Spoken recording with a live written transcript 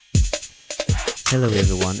Hello,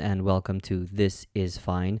 everyone, and welcome to This Is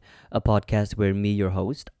Fine, a podcast where me, your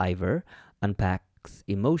host, Ivor, unpacks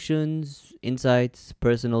emotions, insights,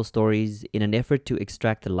 personal stories in an effort to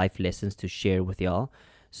extract the life lessons to share with y'all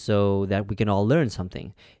so that we can all learn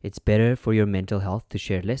something. It's better for your mental health to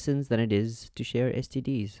share lessons than it is to share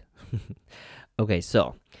STDs. Okay,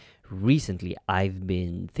 so recently I've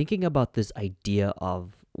been thinking about this idea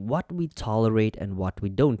of what we tolerate and what we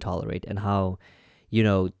don't tolerate, and how, you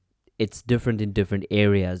know, it's different in different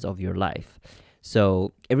areas of your life.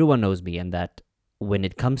 So everyone knows me, and that when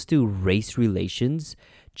it comes to race relations,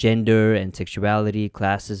 gender and sexuality,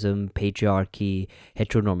 classism, patriarchy,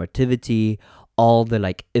 heteronormativity, all the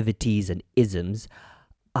like ivities and isms,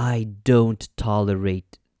 I don't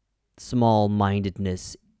tolerate small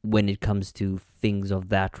mindedness when it comes to things of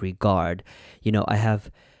that regard. I have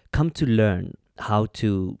come to learn how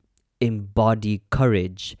to embody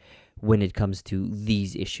courage when it comes to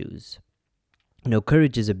these issues.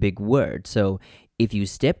 Courage is a big word, so if you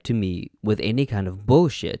step to me with any kind of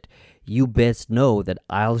bullshit, you best know that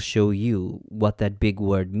I'll show you what that big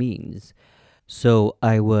word means. So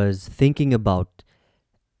I was thinking about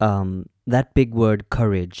that big word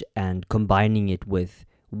courage and combining it with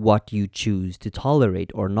what you choose to tolerate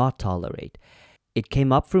or not tolerate. It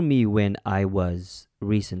came up for me when I was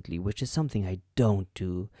recently, which is something I don't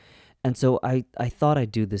do. And so I thought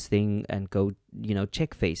I'd do this thing and go,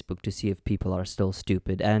 check Facebook to see if people are still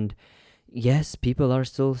stupid. And yes, people are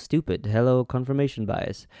still stupid. Hello, confirmation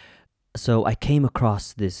bias. So I came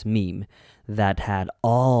across this meme that had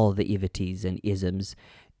all the ivities and isms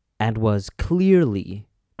and was clearly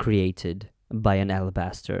created by an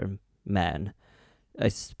alabaster man,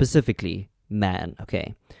 specifically man.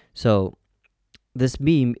 Okay, so this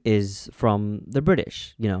meme is from the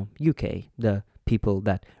British, UK, the people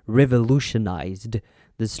that revolutionized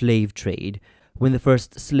the slave trade when the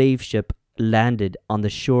first slave ship landed on the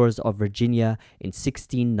shores of Virginia in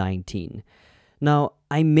 1619. Now,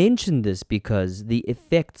 I mention this because the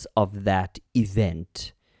effects of that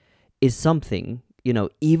event is something,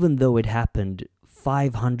 even though it happened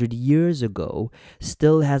 500 years ago,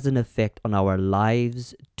 still has an effect on our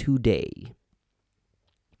lives today.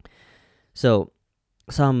 So,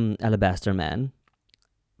 some alabaster man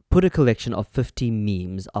put a collection of 50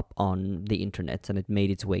 memes up on the internet, and it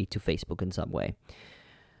made its way to Facebook in some way.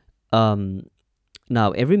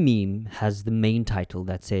 Now, every meme has the main title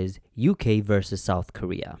that says UK versus South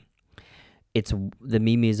Korea. The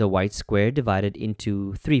meme is a white square divided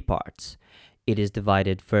into three parts. It is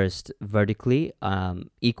divided first vertically,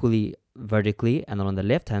 equally vertically, and then on the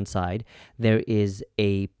left-hand side, there is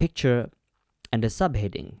a picture and a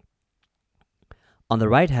subheading. On the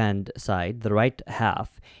right-hand side, the right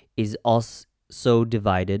half is also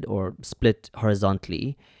divided or split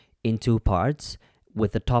horizontally in two parts,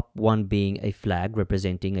 with the top one being a flag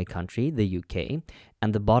representing a country, the UK,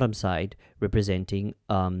 and the bottom side representing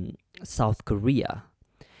South Korea.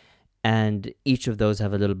 And each of those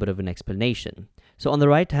have a little bit of an explanation. So on the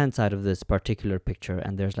right-hand side of this particular picture,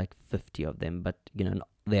 and there's like 50 of them, but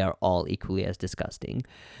they are all equally as disgusting.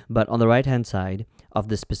 But on the right-hand side of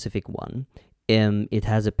the specific one, it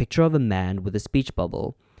has a picture of a man with a speech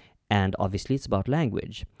bubble, and obviously it's about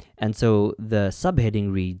language. And so the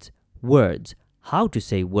subheading reads, words, how to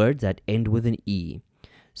say words that end with an E.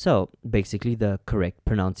 So basically the correct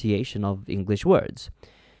pronunciation of English words.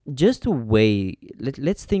 Just a way,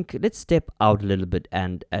 let's step out a little bit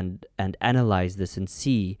and analyze this and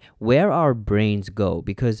see where our brains go,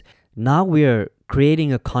 because now we're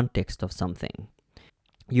creating a context of something.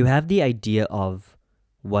 You have the idea of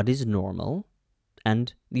what is normal,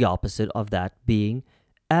 and the opposite of that being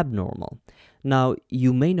abnormal. Now,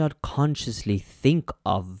 you may not consciously think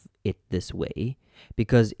of it this way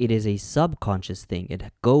because it is a subconscious thing. It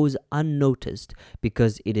goes unnoticed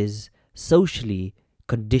because it is socially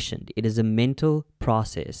conditioned. It is a mental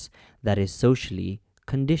process that is socially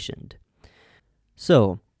conditioned.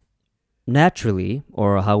 So, naturally,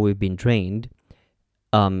 or how we've been trained,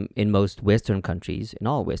 in most Western countries, in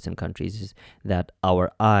all Western countries, is that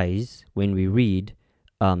our eyes, when we read,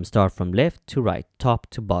 start from left to right, top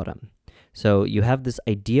to bottom. So you have this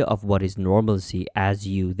idea of what is normalcy as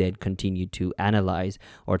you then continue to analyze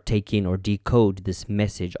or take in or decode this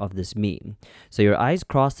message of this meme. So your eyes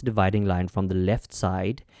cross the dividing line from the left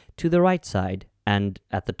side to the right side and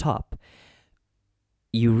at the top.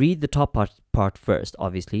 You read the top part first,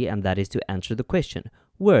 obviously, and that is to answer the question.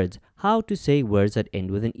 Words. How to say words that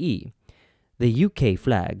end with an E. The UK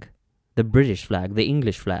flag, the British flag, the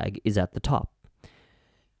English flag is at the top.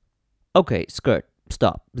 Okay, skirt,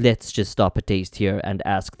 stop. Let's just stop a taste here and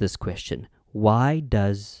ask this question. Why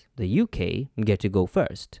does the UK get to go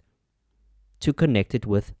first? to connect it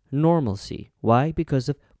with normalcy. Why? Because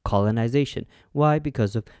of colonization. Why?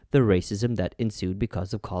 Because of the racism that ensued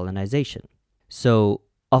because of colonization. So,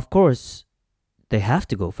 of course, they have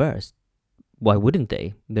to go first. Why wouldn't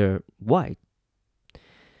they? They're white.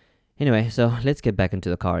 Anyway, so let's get back into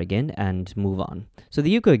the car again and move on. So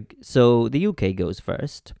the UK goes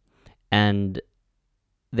first, and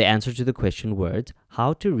the answer to the question words,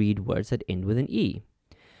 how to read words that end with an E.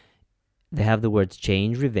 They have the words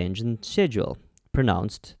change, revenge, and schedule,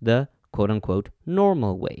 pronounced the quote-unquote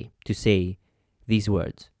normal way to say these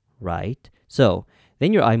words, right? So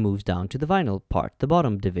then your eye moves down to the final part, the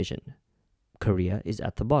bottom division. Korea is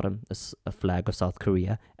at the bottom, a flag of South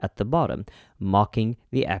Korea at the bottom, mocking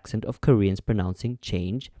the accent of Koreans pronouncing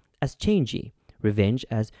change as changey, revenge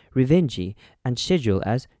as revengey, and schedule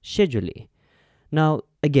as scheduley. Now,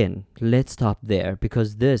 again, let's stop there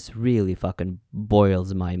because this really fucking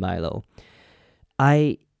boils my Milo.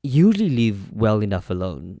 I usually leave well enough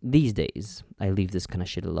alone. These days, I leave this kind of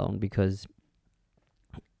shit alone because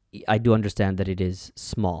I do understand that it is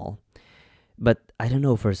small. But I don't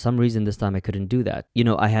know, for some reason this time I couldn't do that.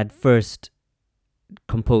 I had first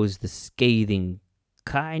composed the scathing,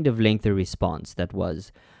 kind of lengthy response that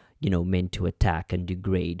was, meant to attack and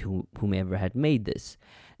degrade whomever had made this.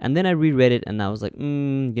 And then I reread it and I was like, you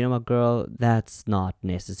know what, girl, that's not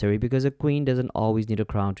necessary because a queen doesn't always need a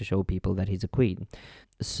crown to show people that he's a queen.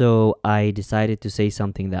 So I decided to say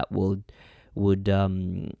something that would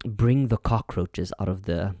bring the cockroaches out of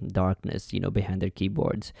the darkness, behind their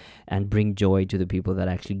keyboards, and bring joy to the people that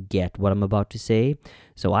actually get what I'm about to say.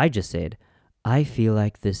 So I just said, I feel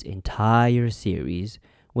like this entire series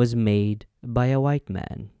was made by a white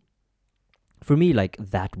man. For me, like,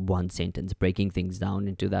 that one sentence, breaking things down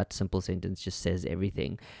into that simple sentence, just says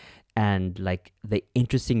everything. And like the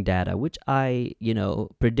interesting data, which I,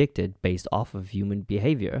 predicted based off of human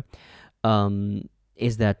behavior,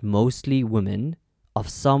 is that mostly women of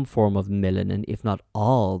some form of melanin, if not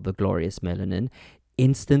all the glorious melanin,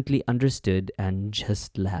 instantly understood and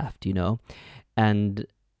just laughed, And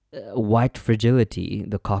white fragility,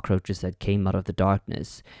 the cockroaches that came out of the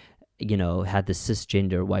darkness, had the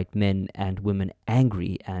cisgender white men and women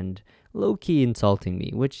angry and low-key insulting me,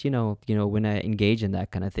 which, when I engage in that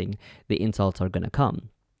kind of thing, the insults are going to come.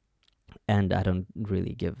 And I don't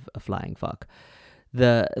really give a flying fuck.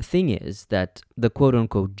 The thing is that the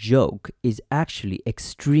quote-unquote joke is actually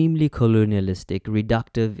extremely colonialistic,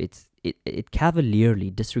 reductive. It cavalierly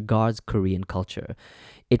disregards Korean culture.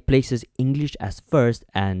 It places English as first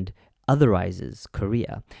and otherizes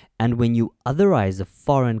Korea. And when you otherize a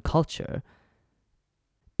foreign culture,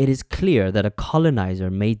 it is clear that a colonizer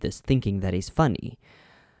made this thinking that he's funny.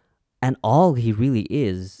 And all he really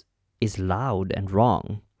is loud and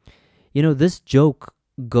wrong. This joke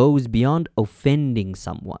goes beyond offending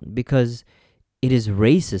someone because it is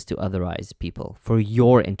racist to otherize people for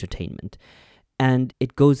your entertainment. And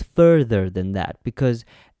it goes further than that because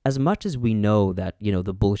as much as we know that,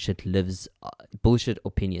 the bullshit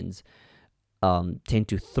opinions tend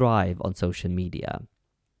to thrive on social media,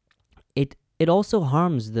 it also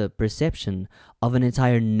harms the perception of an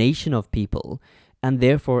entire nation of people and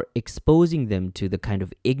therefore exposing them to the kind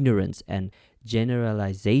of ignorance and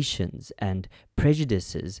generalizations and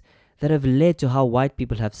prejudices that have led to how white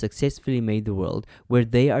people have successfully made the world where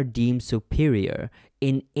they are deemed superior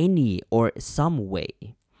in any or some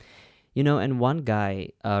way. And one guy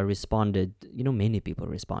responded, many people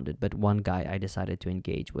responded, but one guy I decided to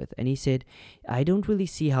engage with. And he said, I don't really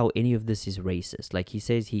see how any of this is racist. Like he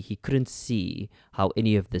says he couldn't see how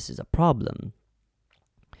any of this is a problem.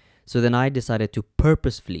 So then I decided to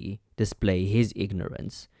purposefully display his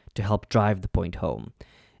ignorance to help drive the point home.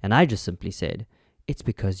 And I just simply said, it's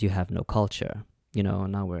because you have no culture.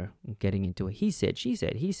 Now we're getting into a he said, she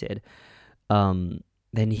said, he said. Then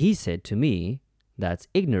he said to me, that's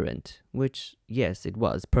ignorant, which, yes, it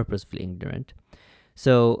was purposefully ignorant.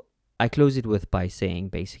 So I close it by saying,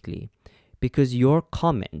 basically, because your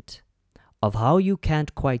comment of how you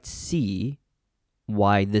can't quite see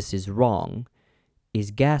why this is wrong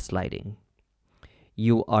is gaslighting.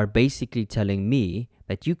 You are basically telling me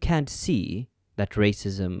that you can't see that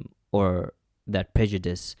racism or that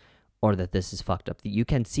prejudice or that this is fucked up. You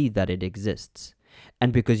can't see that it exists.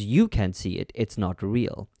 And because you can't see it, it's not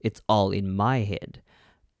real. It's all in my head.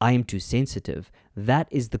 I am too sensitive. That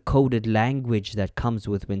is the coded language that comes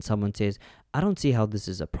with when someone says, I don't see how this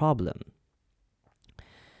is a problem.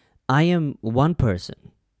 I am one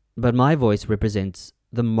person, but my voice represents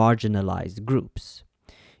the marginalized groups.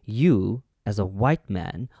 You, as a white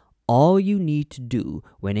man, all you need to do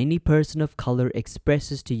when any person of color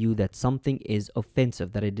expresses to you that something is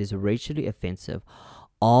offensive, that it is racially offensive,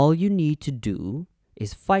 all you need to do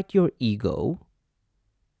is fight your ego,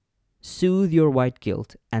 soothe your white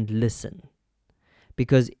guilt, and listen.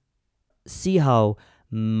 Because see how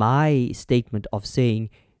my statement of saying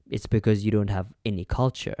it's because you don't have any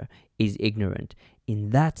culture is ignorant. In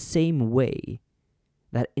that same way,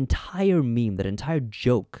 that entire meme, that entire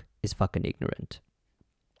joke is fucking ignorant.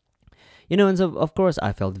 And so of course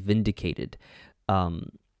I felt vindicated,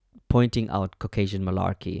 pointing out Caucasian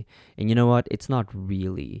malarkey. And you know what? It's not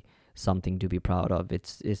really something to be proud of.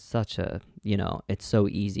 It's such a, it's so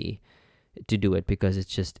easy to do it because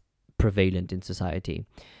it's just prevalent in society.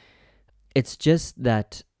 It's just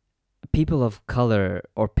that people of color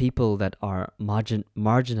or people that are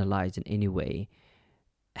marginalized in any way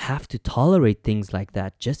have to tolerate things like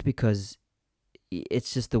that just because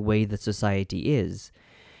it's just the way that society is.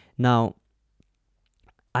 Now,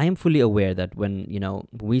 I am fully aware that when,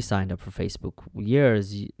 we signed up for Facebook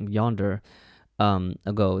years yonder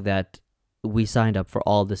ago, that we signed up for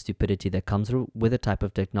all the stupidity that comes through with a type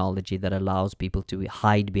of technology that allows people to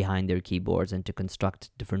hide behind their keyboards and to construct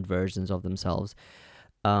different versions of themselves.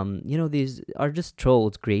 These are just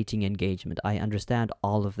trolls creating engagement. I understand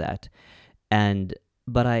all of that.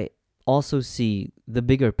 But I also see the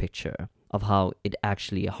bigger picture of how it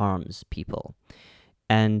actually harms people.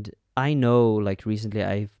 And I know, like, recently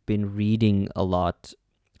I've been reading a lot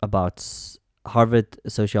about Harvard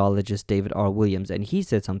sociologist David R. Williams, and he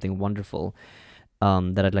said something wonderful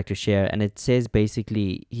that I'd like to share. And it says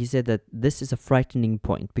basically, he said that this is a frightening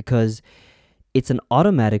point because it's an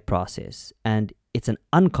automatic process and it's an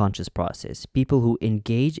unconscious process. People who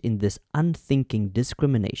engage in this unthinking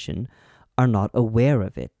discrimination are not aware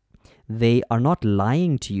of it. They are not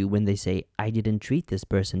lying to you when they say, I didn't treat this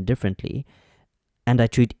person differently and I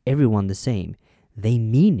treat everyone the same. They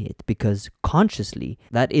mean it because consciously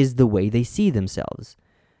that is the way they see themselves.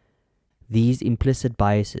 These implicit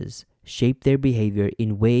biases shape their behavior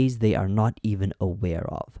in ways they are not even aware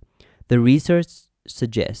of. The research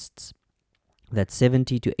suggests that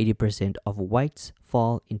 70 to 80% of whites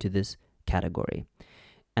fall into this category.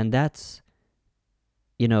 And that's,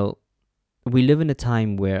 we live in a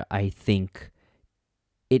time where I think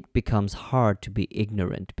it becomes hard to be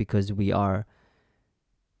ignorant because we are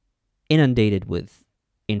inundated with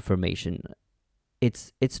information.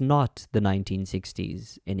 It's not the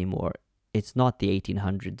 1960s anymore. It's not the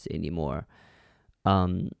 1800s anymore.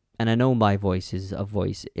 And I know my voice is a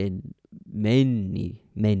voice in many,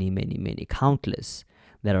 many, many, many, countless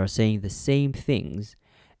that are saying the same things,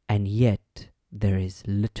 and yet there is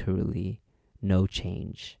literally no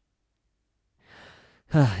change.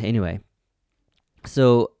 Anyway,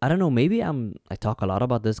 so I don't know, maybe I talk a lot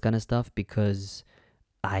about this kind of stuff because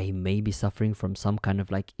I may be suffering from some kind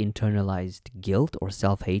of like internalized guilt or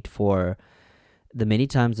self-hate for the many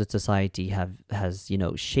times that society has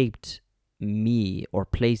shaped me or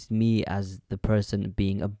placed me as the person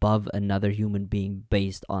being above another human being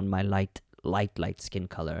based on my light skin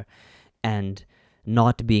color, and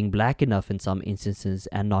not being black enough in some instances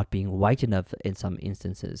and not being white enough in some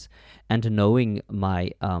instances, and knowing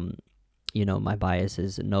my my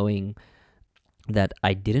biases, knowing that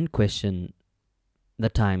I didn't question the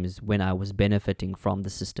times when I was benefiting from the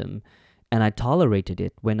system, and I tolerated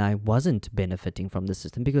it when I wasn't benefiting from the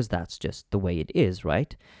system because that's just the way it is,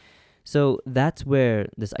 right? So that's where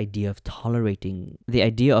this idea of tolerating, the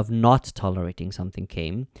idea of not tolerating something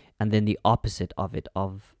came, and then the opposite of it,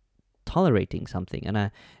 of tolerating something. And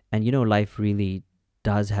life really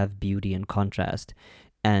does have beauty and contrast.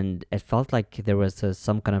 And it felt like there was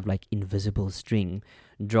some kind of like invisible string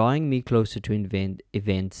drawing me closer to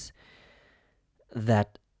events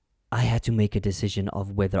that I had to make a decision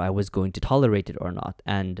of whether I was going to tolerate it or not.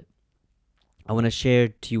 And I want to share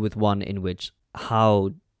to you with one in which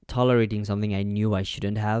how tolerating something I knew I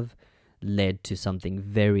shouldn't have led to something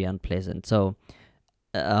very unpleasant. So,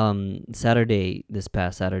 this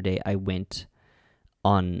past Saturday, I went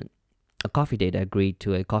on a coffee date. I agreed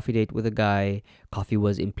to a coffee date with a guy. Coffee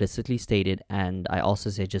was implicitly stated, and I also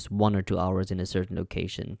said just 1 or 2 hours in a certain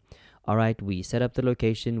location. All right, we set up the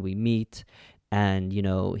location, we meet, and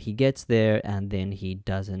he gets there, and then he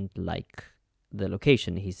doesn't like the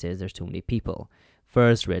location. He says there's too many people.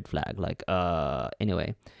 First red flag.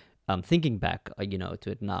 Anyway, thinking back,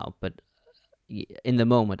 to it now, but in the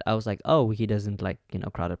moment, I was like, oh, he doesn't like,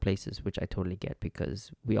 crowded places, which I totally get because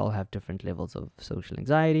we all have different levels of social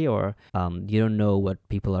anxiety, or you don't know what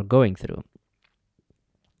people are going through.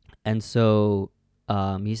 And so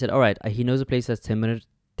he said, all right, he knows a place that's 10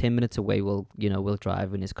 minutes away. We'll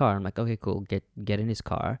drive in his car. I'm like, okay, cool. Get in his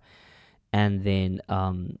car. And then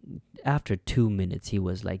after 2 minutes, he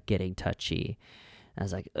was like getting touchy. I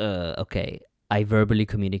was like, okay. I verbally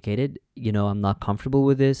communicated, I'm not comfortable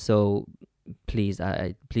with this, so please,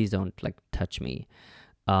 please don't like touch me.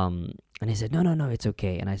 And he said, no, no, no, it's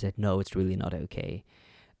okay. And I said, no, it's really not okay.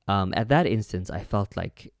 At that instance, I felt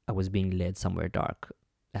like I was being led somewhere dark.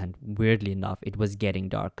 And weirdly enough, it was getting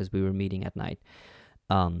dark because we were meeting at night,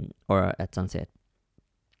 or at sunset.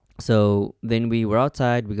 So then we were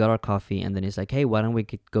outside, we got our coffee, and then he's like, hey, why don't we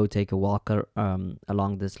go take a walk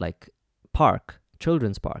along this like park,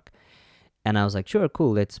 children's park? And I was like, sure,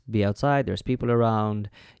 cool, let's be outside. There's people around,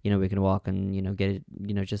 we can walk and, get it,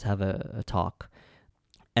 just have a talk.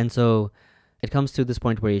 And so it comes to this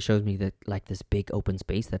point where he shows me that like this big open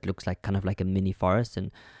space that looks like kind of like a mini forest. And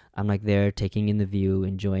I'm like there taking in the view,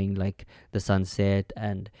 enjoying like the sunset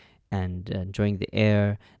and enjoying the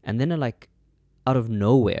air. And then like out of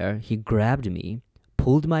nowhere, he grabbed me,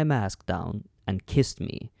 pulled my mask down, and kissed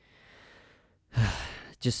me.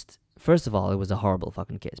 Just first of all, it was a horrible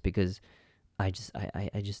fucking kiss because I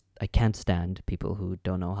can't stand people who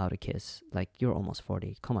don't know how to kiss. Like, you're almost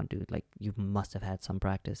 40. Come on, dude. Like, you must have had some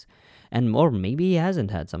practice. Or maybe he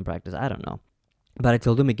hasn't had some practice. I don't know. But I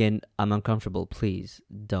told him again, I'm uncomfortable. Please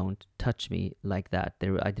don't touch me like that.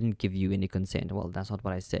 I didn't give you any consent. Well, that's not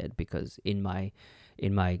what I said, because in my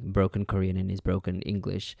broken Korean and his broken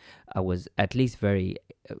English, I was at least very,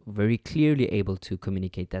 very clearly able to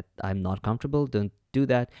communicate that I'm not comfortable. Don't do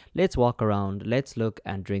that. Let's walk around. Let's look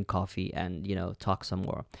and drink coffee and talk some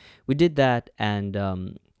more. We did that,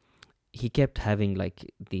 and he kept having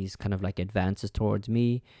like these kind of like advances towards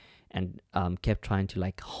me, and kept trying to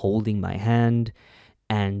like holding my hand.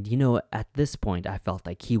 And, at this point, I felt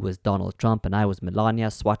like he was Donald Trump and I was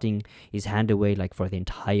Melania, swatting his hand away like for the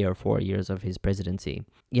entire 4 years of his presidency.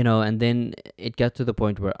 And then it got to the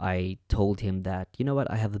point where I told him that,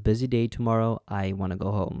 what, I have a busy day tomorrow. I want to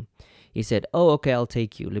go home. He said, oh, okay, I'll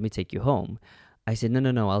take you. Let me take you home. I said, no,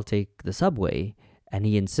 no, no, I'll take the subway. And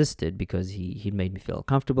he insisted because he made me feel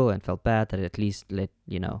comfortable and felt bad that at least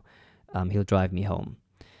he'll drive me home.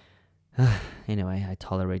 Anyway, I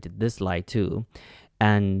tolerated this lie too.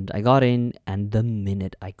 And I got in, and the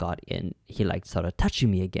minute I got in, he like started touching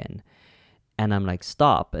me again. And I'm like,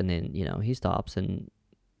 stop. And then, he stops and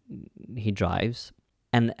he drives.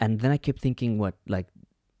 And then I kept thinking, what, like,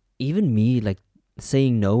 even me, like,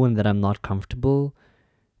 saying no and that I'm not comfortable,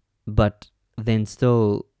 but then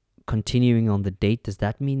still continuing on the date, does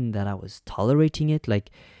that mean that I was tolerating it? Like,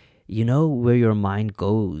 where your mind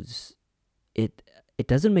goes. It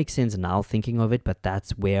doesn't make sense now thinking of it, but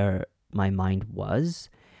that's where my mind was.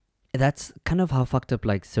 That's kind of how fucked up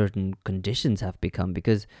like certain conditions have become,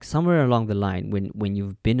 because somewhere along the line, when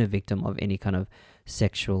you've been a victim of any kind of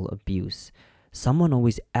sexual abuse, someone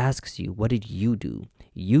always asks you, what did you do?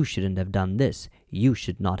 You shouldn't have done this. You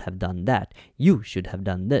should not have done that. You should have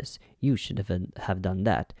done this. You should have done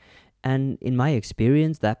that. And in my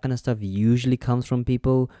experience, that kind of stuff usually comes from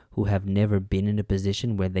people who have never been in a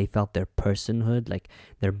position where they felt their personhood, like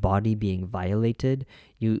their body being violated.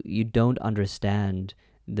 You don't understand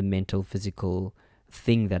the mental, physical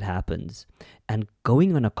thing that happens. And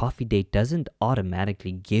going on a coffee date doesn't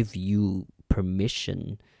automatically give you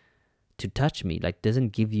permission to touch me, like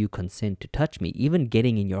doesn't give you consent to touch me. Even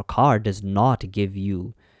getting in your car does not give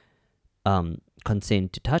you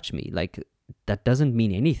consent to touch me. Like, that doesn't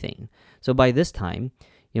mean anything. So by this time,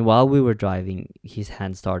 while we were driving, his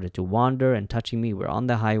hand started to wander and touching me. We're on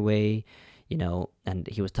the highway, and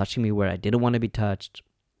he was touching me where I didn't want to be touched.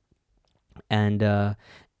 And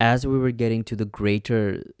as we were getting to the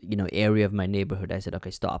greater, area of my neighborhood, I said,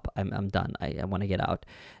 okay, stop. I'm done. I want to get out.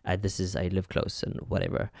 I live close and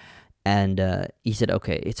whatever. And he said,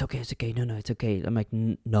 okay, it's okay. No, it's okay. I'm like,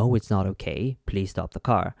 no, it's not okay. Please stop the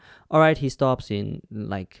car. All right, he stops in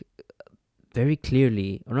like very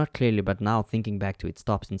clearly, or not clearly, but now thinking back to it,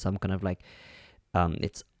 stops in some kind of like,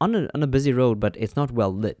 it's on a busy road, but it's not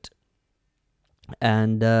well lit.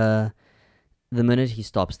 And the minute he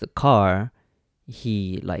stops the car,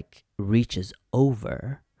 he like reaches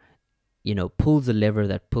over, pulls the lever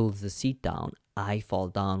that pulls the seat down. I fall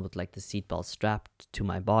down with like the seatbelt strapped to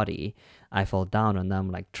my body. I fall down and I'm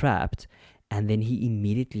like trapped. And then he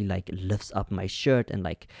immediately like lifts up my shirt and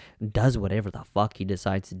like does whatever the fuck he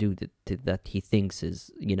decides to do that he thinks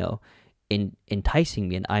is, enticing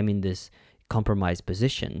me. And I'm in this compromised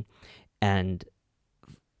position. And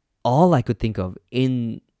all I could think of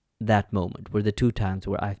in that moment were the 2 times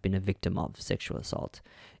where I've been a victim of sexual assault.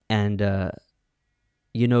 And,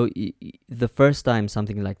 the first time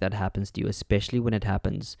something like that happens to you, especially when it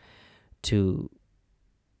happens to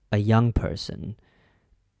a young person,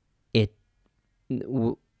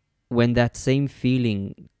 when that same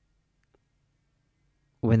feeling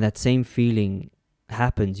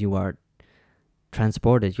happens, you are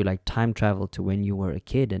transported, you like time travel to when you were a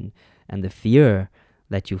kid, and the fear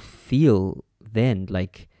that you feel then,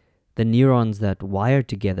 like the neurons that wire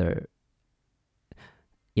together,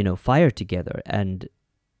 fire together. And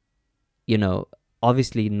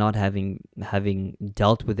obviously not having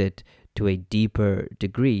dealt with it to a deeper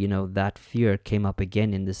degree, that fear came up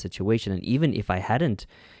again in this situation. And even if I hadn't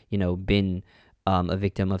been a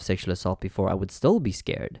victim of sexual assault before, I would still be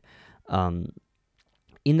scared.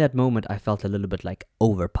 In that moment, I felt a little bit like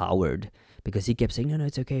overpowered, because he kept saying, no,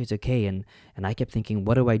 it's okay. And I kept thinking,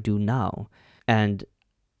 what do I do now? And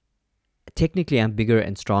technically I'm bigger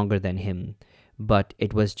and stronger than him, but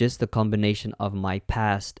it was just the combination of my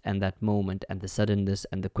past and that moment and the suddenness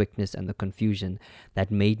and the quickness and the confusion that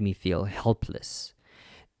made me feel helpless.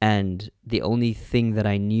 And the only thing that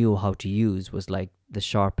I knew how to use was like the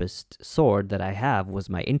sharpest sword that I have was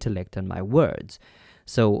my intellect and my words.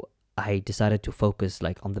 So I decided to focus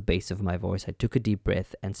like on the base of my voice. I took a deep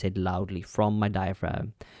breath and said loudly from my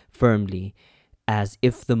diaphragm, firmly, as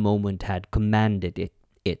if the moment had commanded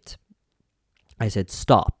it. I said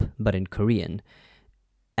stop, but in Korean.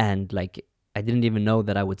 And like, I didn't even know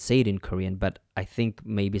that I would say it in Korean, but I think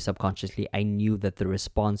maybe subconsciously I knew that the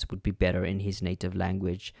response would be better in his native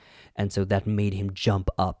language. And so that made him jump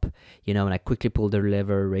up, and I quickly pulled the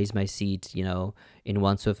lever, raised my seat, in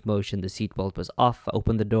one swift motion. The seatbelt was off, I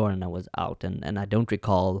opened the door, and I was out. And I don't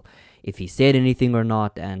recall if he said anything or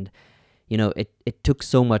not. And, it took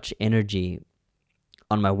so much energy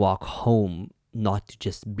on my walk home not to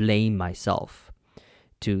just blame myself,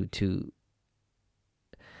 to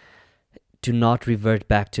not revert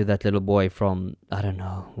back to that little boy from, I don't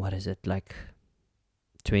know, what is it, like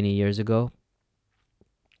 20 years ago,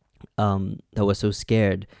 that was so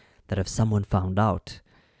scared that if someone found out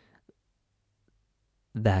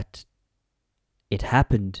that it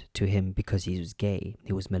happened to him because he was gay,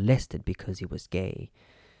 he was molested because he was gay,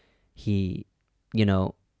 he,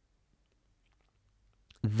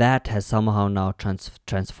 that has somehow now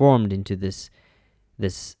transformed into this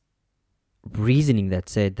reasoning that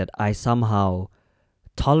said that I somehow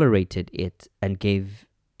tolerated it and gave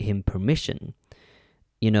him permission,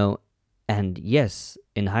 and yes,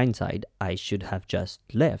 in hindsight, I should have just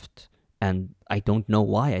left. And I don't know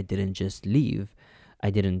why I didn't just leave.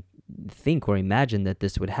 I didn't think or imagine that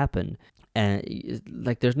this would happen. And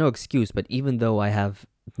like, there's no excuse, but even though I have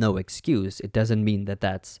no excuse, it doesn't mean that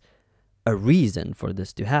that's a reason for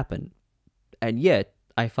this to happen. And yet,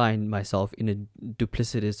 I find myself in a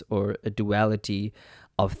duplicitous or a duality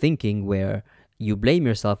of thinking where you blame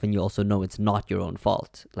yourself and you also know it's not your own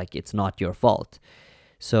fault. Like, it's not your fault.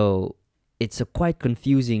 So it's a quite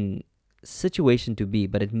confusing situation to be,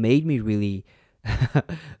 but it made me really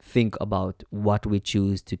think about what we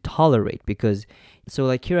choose to tolerate. Because, so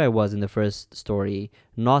like, here I was in the first story,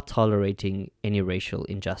 not tolerating any racial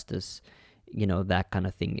injustice, that kind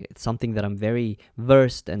of thing. It's something that I'm very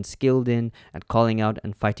versed and skilled in, and calling out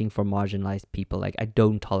and fighting for marginalized people. Like, I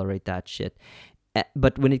don't tolerate that shit.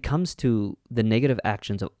 But when it comes to the negative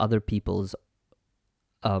actions of other people's,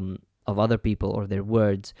 of other people or their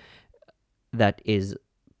words, that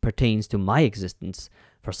pertains to my existence,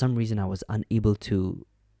 for some reason I was unable to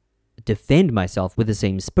defend myself with the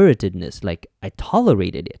same spiritedness. Like, I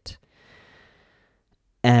tolerated it.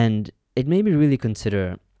 And it made me really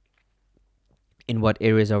consider in what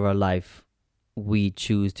areas of our life we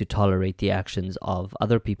choose to tolerate the actions of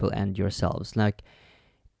other people and yourselves. Like,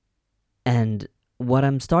 and what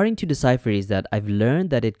I'm starting to decipher is that I've learned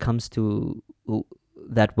that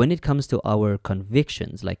when it comes to our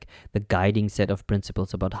convictions, like the guiding set of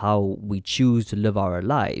principles about how we choose to live our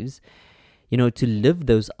lives, to live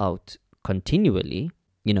those out continually,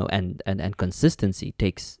 and consistency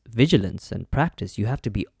takes vigilance and practice. You have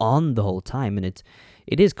to be on the whole time, and it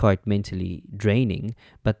is quite mentally draining.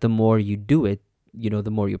 But the more you do it,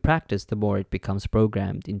 the more you practice, the more it becomes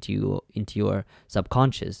programmed into your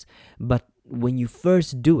subconscious. But when you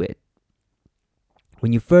first do it,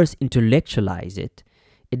 when you first intellectualize it,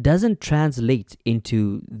 it doesn't translate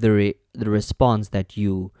into the response that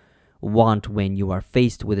you want when you are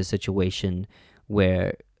faced with a situation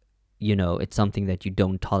where, it's something that you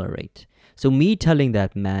don't tolerate. So me telling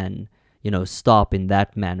that man, stop in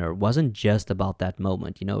that manner wasn't just about that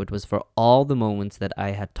moment. It was for all the moments that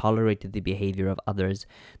I had tolerated the behavior of others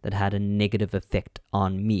that had a negative effect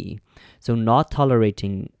on me. So not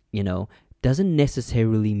tolerating, doesn't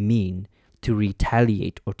necessarily mean to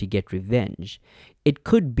retaliate or to get revenge. It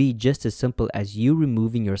could be just as simple as you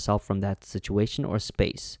removing yourself from that situation or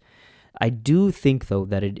space. I do think, though,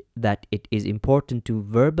 that it is important to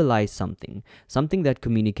verbalize something that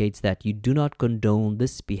communicates that you do not condone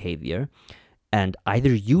this behavior, and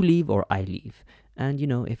either you leave or I leave. And,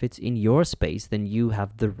 if it's in your space, then you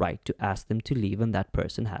have the right to ask them to leave, and that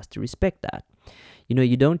person has to respect that.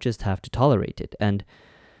 You don't just have to tolerate it. And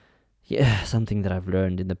yeah, something that I've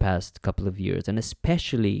learned in the past couple of years, and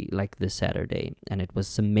especially like this Saturday, and it was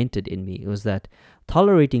cemented in me, was that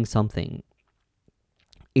tolerating something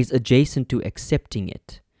is adjacent to accepting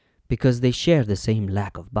it because they share the same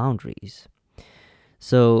lack of boundaries.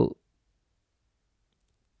 So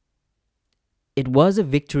it was a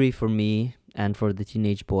victory for me and for the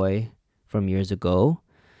teenage boy from years ago,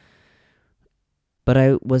 but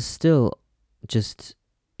I was still just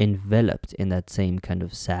enveloped in that same kind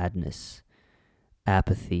of sadness,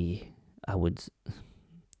 apathy, I would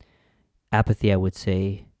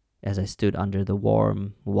say, as I stood under the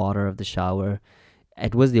warm water of the shower.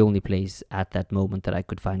 It was the only place at that moment that I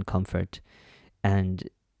could find comfort. And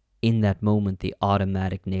in that moment, the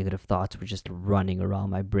automatic negative thoughts were just running around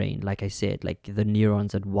my brain. Like I said, like the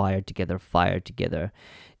neurons had wired together, fired together.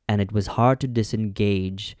 And it was hard to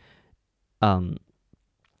disengage.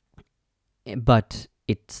 But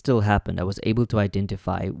it still happened. I was able to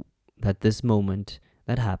identify that this moment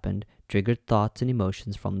that happened triggered thoughts and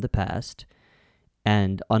emotions from the past.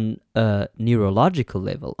 And on a neurological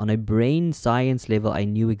level, on a brain science level, I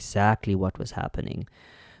knew exactly what was happening.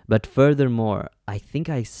 But furthermore, I think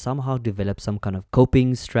I somehow developed some kind of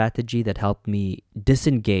coping strategy that helped me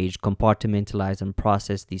disengage, compartmentalize, and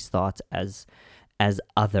process these thoughts as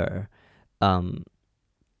other.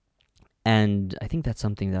 And I think that's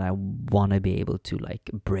something that I want to be able to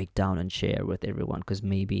like break down and share with everyone, because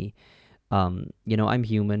maybe, I'm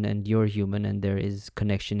human and you're human, and there is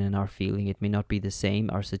connection in our feeling. It may not be the same.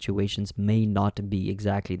 Our situations may not be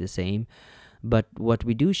exactly the same, but what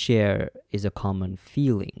we do share is a common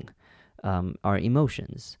feeling, our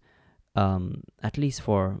emotions, at least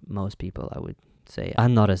for most people, I would say.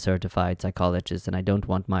 I'm not a certified psychologist, and I don't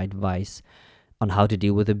want my advice on how to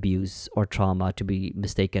deal with abuse or trauma to be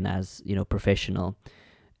mistaken as, professional.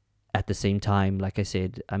 At the same time, like I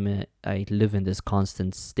said, I live in this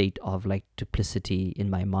constant state of like duplicity in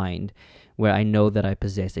my mind, where I know that I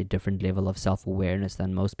possess a different level of self-awareness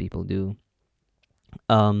than most people do.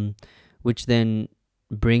 Which then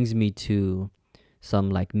brings me to some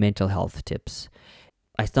like mental health tips.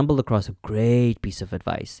 I stumbled across a great piece of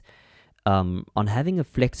advice on having a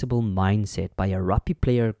flexible mindset by a rugby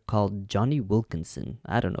player called Johnny Wilkinson.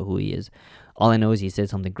 I don't know who he is. All I know is he said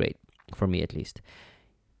something great, for me at least.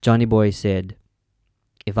 Johnny Boy said,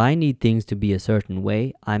 "If I need things to be a certain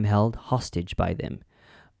way, I'm held hostage by them."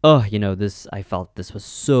 Oh, I felt this was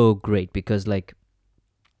so great, because like,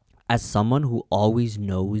 as someone who always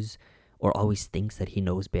knows or always thinks that he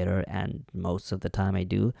knows better, and most of the time I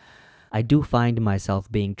do find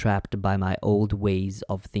myself being trapped by my old ways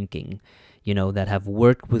of thinking, that have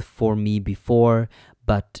worked for me before,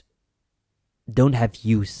 but don't have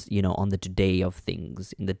use, on the today of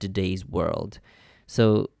things, in the today's world.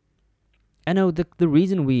 So I know the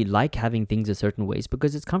reason we like having things a certain way is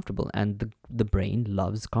because it's comfortable, and the brain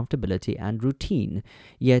loves comfortability and routine.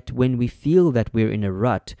 Yet when we feel that we're in a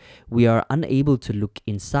rut, we are unable to look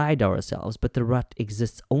inside ourselves, but the rut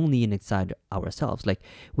exists only inside ourselves. Like,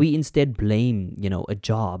 we instead blame, a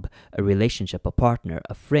job, a relationship, a partner,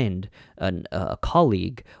 a friend, a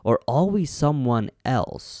colleague, or always someone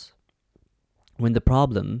else, when the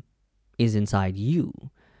problem is inside you.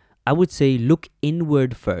 I would say look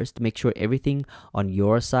inward first. Make sure everything on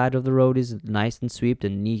your side of the road is nice and swept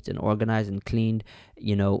and neat and organized and cleaned.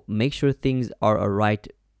 Make sure things are all right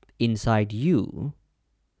inside you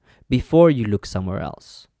before you look somewhere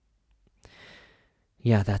else.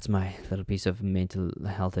 Yeah, that's my little piece of mental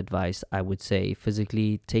health advice. I would say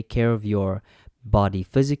physically, take care of your body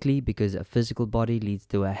physically, because a physical body leads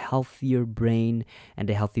to a healthier brain, and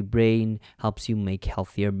a healthy brain helps you make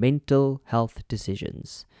healthier mental health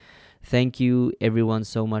decisions. Thank you everyone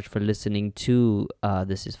so much for listening to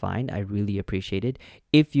This Is Fine. I really appreciate it.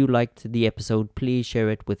 If you liked the episode, please share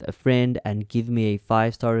it with a friend and give me a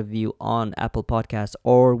 5-star review on Apple Podcasts,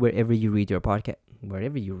 or wherever you read your podcast,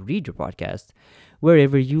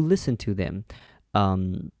 wherever you listen to them.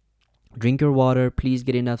 Drink your water. Please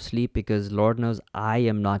get enough sleep, because Lord knows I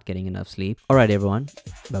am not getting enough sleep. All right, everyone.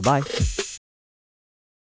 Bye-bye.